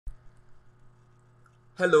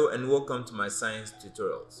Hello and welcome to my science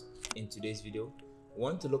tutorials. In today's video, we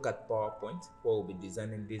want to look at PowerPoint where we'll be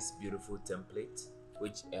designing this beautiful template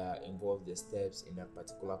which involves the steps in a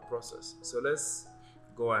particular process. So let's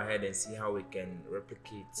go ahead and see how we can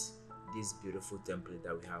replicate this beautiful template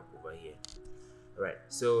that we have over here. Alright,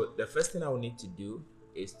 so the first thing I will need to do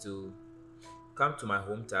is to come to my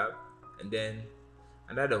home tab, and then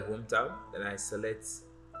under the home tab, then I select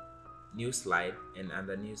new slide, and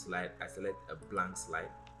under new slide I select a blank slide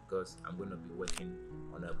because I'm going to be working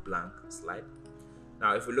on a blank slide.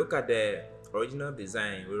 Now if we look at the original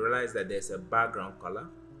design, we realize that there's a background color.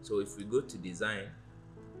 So if we go to design,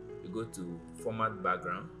 we go to format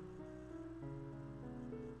background,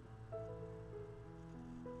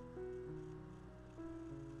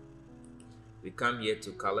 we come here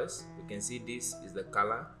to colors. We can see this is the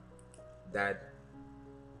color that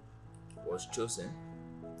was chosen,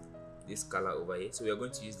 this color over here. So we are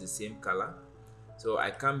going to use the same color. So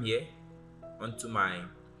I come here onto my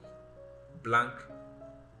blank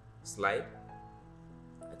slide,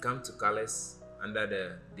 I come to colors, under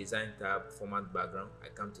the design tab, format background, I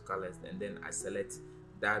come to colors, and then I select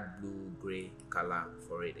that blue gray color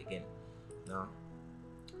for it again. Now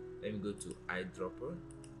let me go to eyedropper,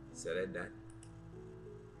 select that,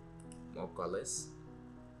 more colors,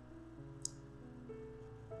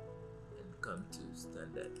 and come to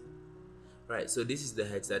standard. Right, so this is the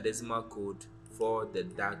hexadecimal code for the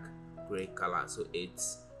dark gray color. So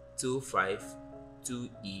it's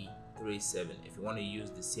 252E37. If you want to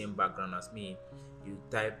use the same background as me, you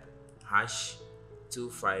type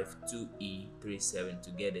 #252E37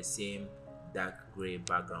 to get the same dark gray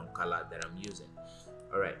background color that I'm using.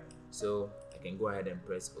 Alright, so I can go ahead and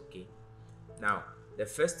press OK. Now the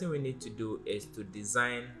first thing we need to do is to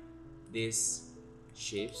design these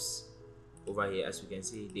shapes over here. As you can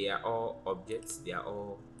see, they are all objects, they are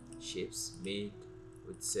all shapes made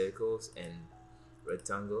with circles and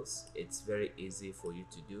rectangles. It's very easy for you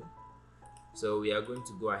to do, so we are going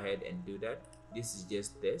to go ahead and do that. This is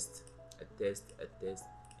just a test,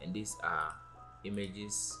 and these are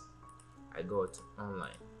images I got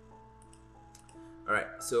online.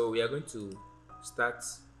 Alright, so we are going to start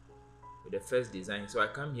with the first design. So I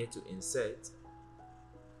come here to insert,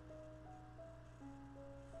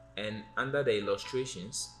 and under the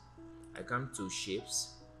illustrations I come to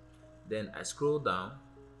shapes, then I scroll down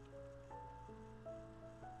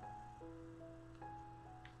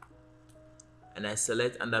and I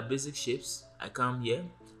select under basic shapes. I come here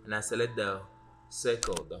and I select the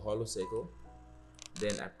circle, the hollow circle,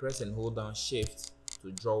 then I press and hold down shift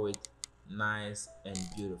to draw it nice and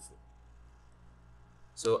beautiful.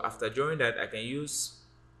 So after drawing that, I can use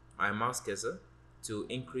my mouse cursor to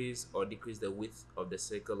increase or decrease the width of the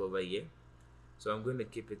circle over here. So I'm going to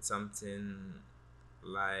keep it something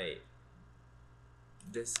like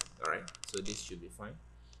this. Alright, so this should be fine.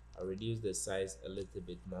 I'll reduce the size a little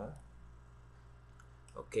bit more.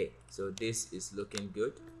 Okay, so this is looking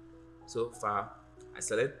good so far. I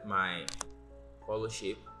select my hollow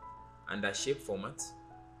shape, under shape format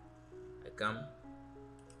I come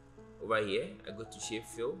over here, I go to shape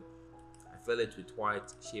fill, I fill it with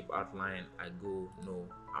white. Shape outline, I go no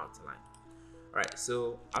outline. Alright,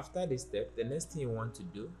 so after this step, the next thing you want to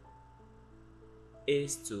do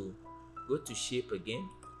is to go to shape again,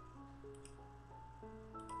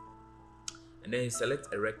 and then you select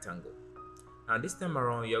a rectangle. Now this time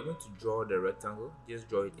around, you're going to draw the rectangle. Just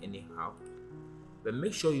draw it anyhow, but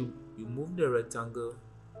make sure you move the rectangle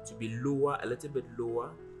to be lower, a little bit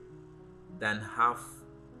lower than half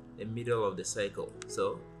the middle of the circle.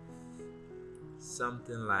 So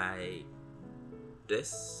something like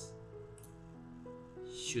this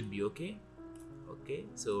should be okay. Okay,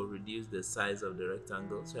 so reduce the size of the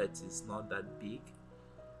rectangle so it is not that big.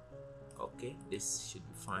 Okay, this should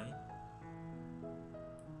be fine.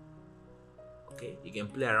 Okay, you can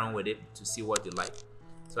play around with it to see what you like.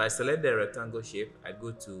 So I select the rectangle shape, I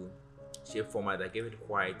go to shape format, I give it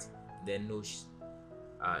white, then no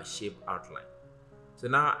shape outline. So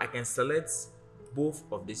now I can select both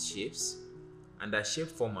of these shapes under shape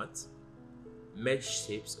format, merge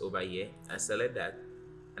shapes over here. I select that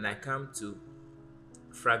and I come to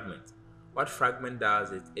fragment. What fragment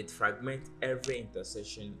does is it fragments every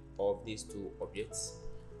intersection of these two objects.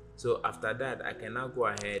 So after that, I can now go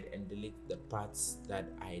ahead and delete the parts that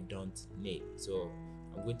I don't need. So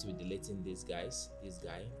I'm going to be deleting these guys, this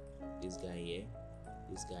guy here,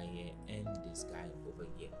 this guy here, and this guy over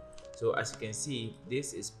here. So as you can see,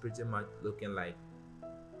 this is pretty much looking like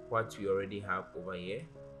what we already have over here.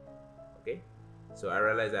 Okay, so I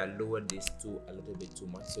realized I lowered these two a little bit too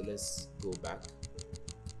much, so let's go back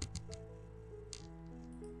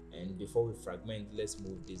And before we fragment, let's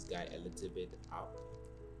move this guy a little bit up.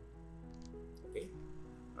 Okay,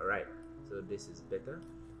 all right, so this is better.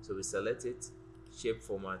 So we select it, shape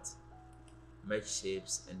format, merge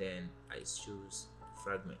shapes, and then I choose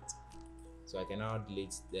fragment. So I can now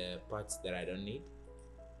delete the parts that I don't need.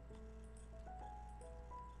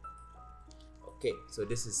 Okay, so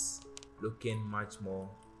this is looking much more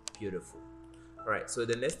beautiful. All right, so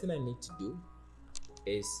the next thing I need to do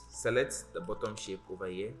is select the bottom shape over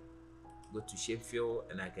here, go to shape fill,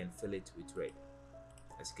 and I can fill it with red,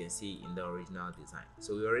 as you can see in the original design.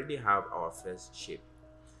 So we already have our first shape.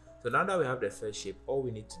 So now that we have the first shape, all we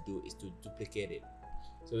need to do is to duplicate it.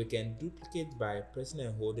 So we can duplicate by pressing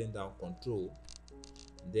and holding down Control,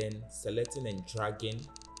 then selecting and dragging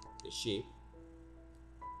the shape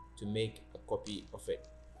to make a copy of it.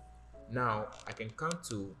 Now I can come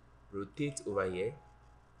to rotate over here.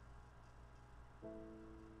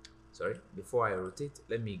 Sorry, before I rotate,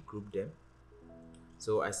 let me group them.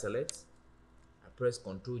 So I select, I press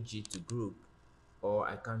Ctrl G to group, or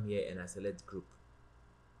I come here and I select group.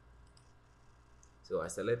 So I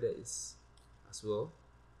select this as well,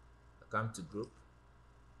 I come to group,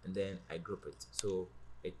 and then I group it, so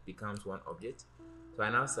it becomes one object. So I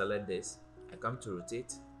now select this, I come to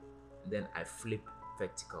rotate, and then I flip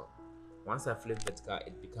vertical. Once I flip vertical,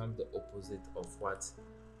 it becomes the opposite of what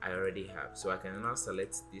I already have. So I can now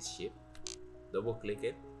select this shape, double click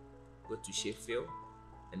it, go to shape fill,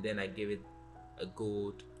 and then I give it a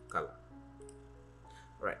gold color.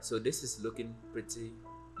 Right, so this is looking pretty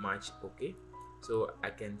much okay. So I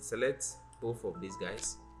can select both of these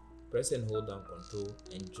guys, press and hold down Control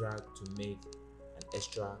and drag to make an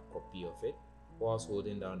extra copy of it whilst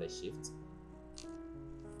holding down the shift.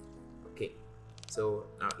 Okay, so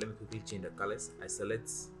now let me quickly change the colors. I select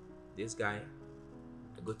this guy,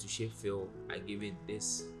 I go to shape fill, I give it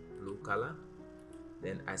this blue color,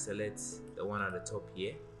 then I select the one at the top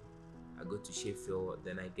here, I go to shape fill,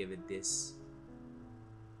 then I give it this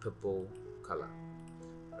purple color.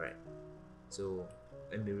 All right, so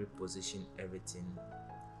let me reposition everything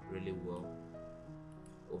really well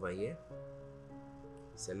over here.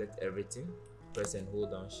 Select everything, press and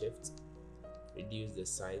hold down shift, reduce the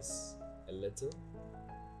size a little.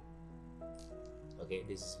 Okay,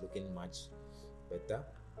 this is looking much better.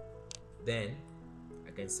 Then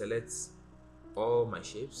I can select all my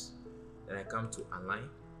shapes, then I come to align,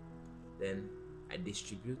 then I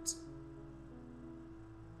distribute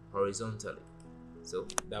horizontally, so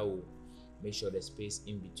that will make sure the space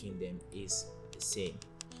in between them is the same.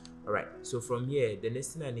 All right, so from here, the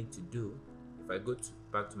next thing I need to do, if I go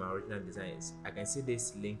back to my original designs, I can see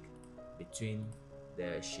this link between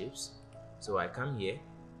the shapes. So I come here,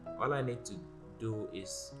 all I need to do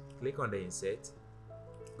is click on the insert,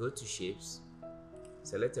 go to shapes,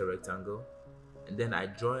 select a rectangle, and then I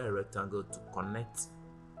draw a rectangle to connect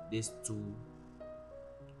these two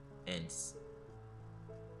ends.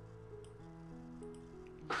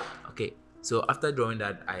 Okay, so after drawing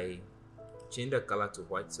that, I change the color to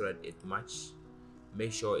white so that it matches.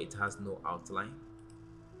 Make sure it has no outline,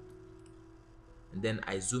 and then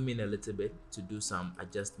I zoom in a little bit to do some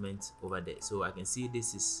adjustments over there. So I can see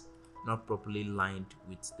this is not properly lined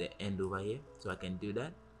with the end over here, so I can do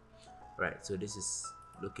that. Right, so this is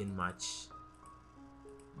looking much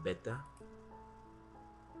better.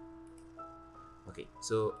 Okay,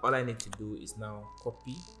 so all I need to do is now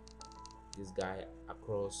copy this guy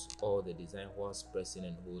across all the design whilst pressing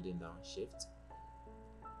and holding down shift.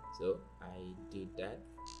 So I do that.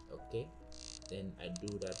 Okay, then I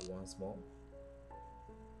do that once more.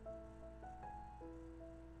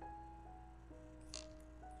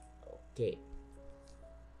 Okay,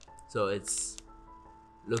 so it's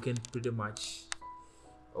looking pretty much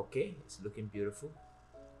okay, it's looking beautiful.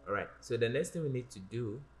 All right, so the next thing we need to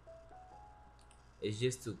do is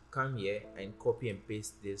just to come here and copy and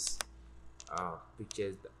paste this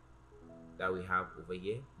pictures that we have over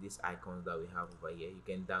here, these icons that we have over here. You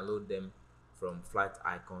can download them from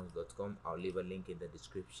flaticons.com. I'll leave a link in the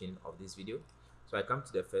description of this video. So I come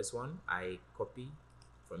to the first one, I copy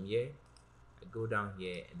from here, I go down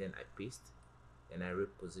here, and then I paste, and I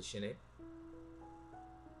reposition it.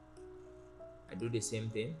 I do the same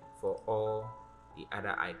thing for all the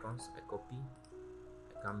other icons. I copy,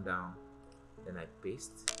 I come down, then I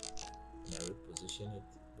paste, and I reposition it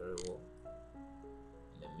very well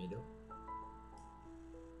in the middle,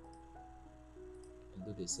 and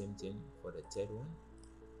do the same thing for the third one.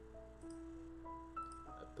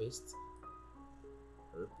 I paste,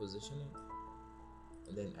 I reposition it,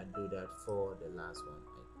 and then I do that for the last one.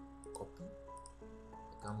 I copy,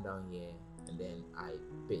 I come down here, and then I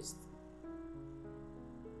paste.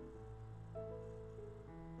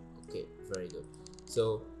 Very good.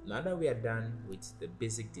 So now that we are done with the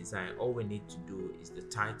basic design, all we need to do is the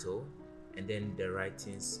title and then the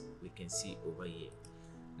writings we can see over here.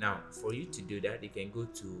 Now for you to do that, you can go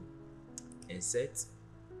to insert,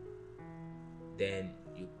 then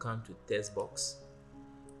you come to text box,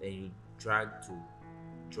 then you drag to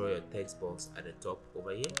draw your text box at the top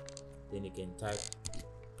over here. Then you can type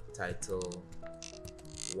title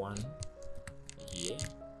 1 here.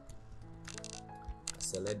 I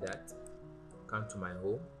select that, come to my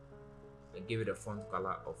home, I give it a font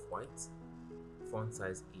color of white, font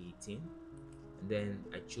size 18, and then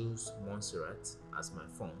I choose Montserrat as my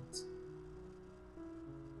font.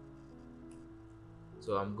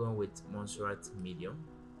 So I'm going with Montserrat medium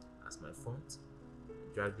as my font.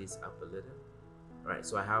 Drag this up a little. Alright,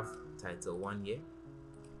 so I have title 1 here.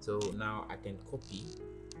 So now I can copy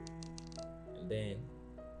and then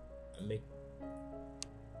I make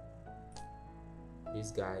this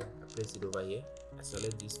guy, I place it over here, I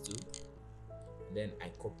select these two, and then I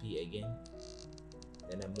copy again,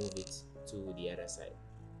 then I move it to the other side.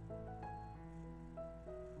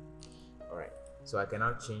 Alright, so I can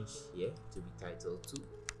now change here to be title 2,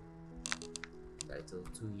 title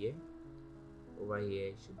 2 here, over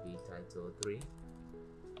here should be title 3,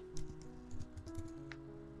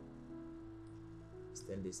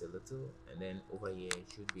 extend this a little, and then over here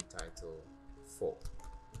should be title 4.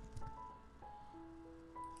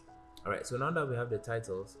 Alright, so now that we have the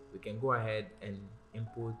titles, we can go ahead and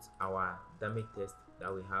input our dummy text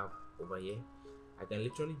that we have over here. I can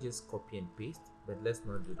literally just copy and paste, but let's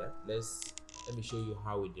not do that. Let me show you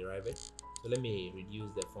how we derive it. So let me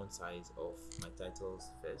reduce the font size of my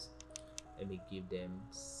titles first. Let me give them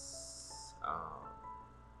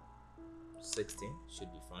 16,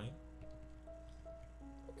 should be fine.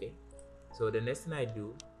 Okay, so the next thing I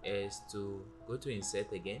do is to go to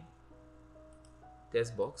insert again,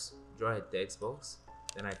 text box, draw a text box,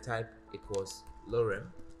 then I type equals lorem,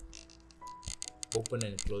 open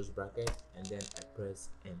and close bracket, and then I press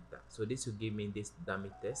enter. So this will give me this dummy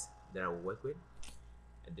text that I will work with.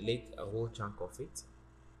 I delete a whole chunk of it,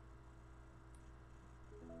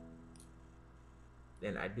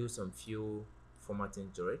 then I do some few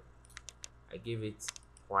formatting to it. I give it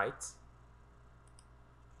white,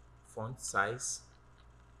 font size,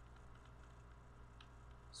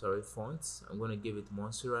 fonts, I'm going to give it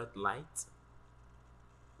Montserrat light,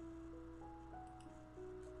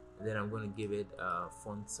 and then I'm going to give it a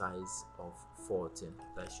font size of 14.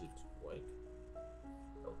 That should work.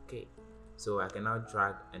 Okay, so I can now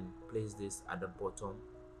drag and place this at the bottom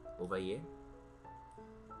over here.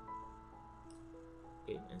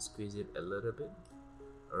 Okay, and squeeze it a little bit.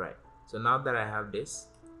 Alright, so now that I have this,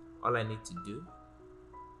 all I need to do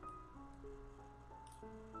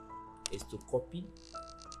is to copy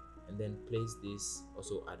and then place this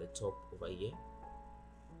also at the top over here.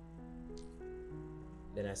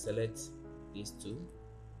 Then I select these two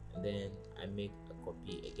and then I make a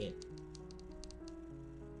copy again.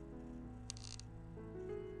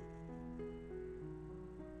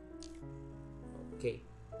 Okay,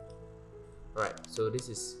 alright, so this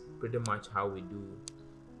is pretty much how we do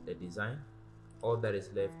the design. All that is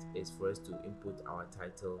left is for us to input our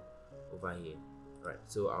title over here. Right,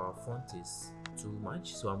 so our font is too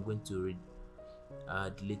much, so I'm going to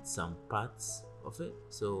delete some parts of it.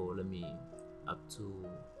 So let me up to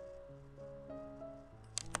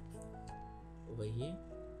over here,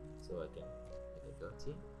 so I can make a dot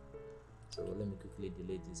here. So let me quickly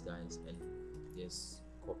delete these guys and just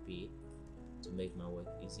copy it to make my work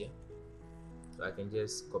easier. So I can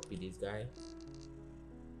just copy this guy,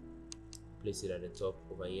 place it at the top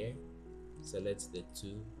over here, select the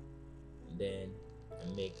two, and then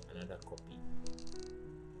I make another copy.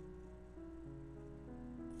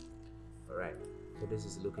 Alright, so this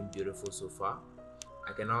is looking beautiful so far.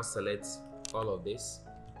 I can now select all of this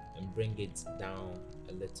and bring it down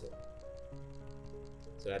a little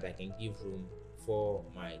so that I can give room for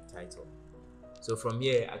my title. So from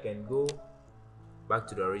here I can go back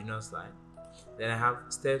to the original slide. Then I have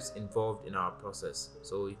steps involved in our process,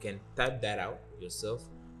 so you can type that out yourself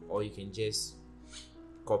or you can just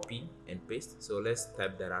copy and paste. So let's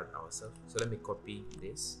type that out ourselves. So let me copy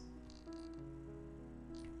this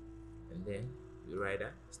and then we write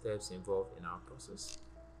that steps involved in our process.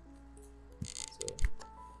 So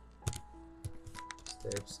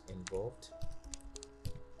steps involved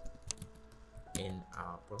in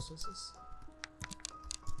our processes.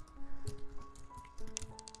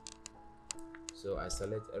 So I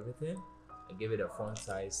select everything, I give it a font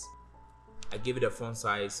size,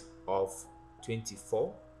 of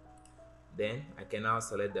 24. Then I can now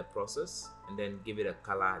select the process and then give it a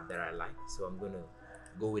color that I like. So I'm going to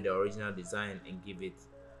go with the original design and give it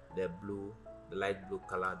the light blue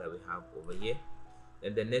color that we have over here.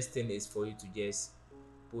 Then the next thing is for you to just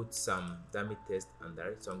put some dummy text under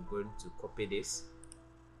it. So I'm going to copy this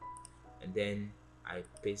and then I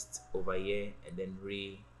paste over here and then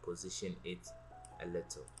reposition it a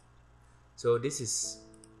little. So this is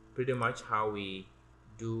pretty much how we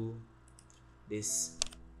do this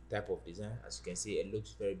type of design. As you can see, it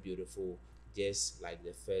looks very beautiful, just like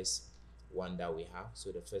the first one that we have.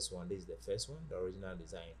 So the first one, this is the first one, the original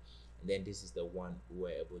design, and then this is the one we were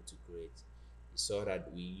able to create. You saw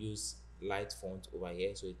that we use light font over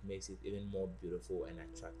here, so it makes it even more beautiful and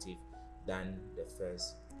attractive than the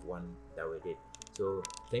first one that we did. So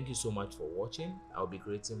thank you so much for watching. I'll be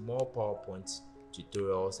creating more PowerPoint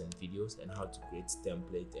tutorials and videos and how to create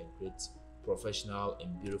templates and create professional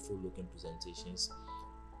and beautiful looking presentations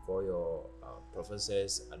for your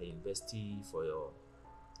professors at the university, for your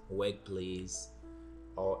workplace,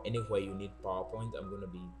 or anywhere you need PowerPoint. I'm going to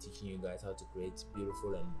be teaching you guys how to create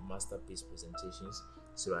beautiful and masterpiece presentations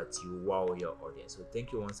so that you wow your audience. So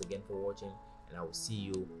thank you once again for watching, and I will see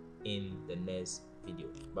you in the next video.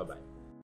 Bye bye.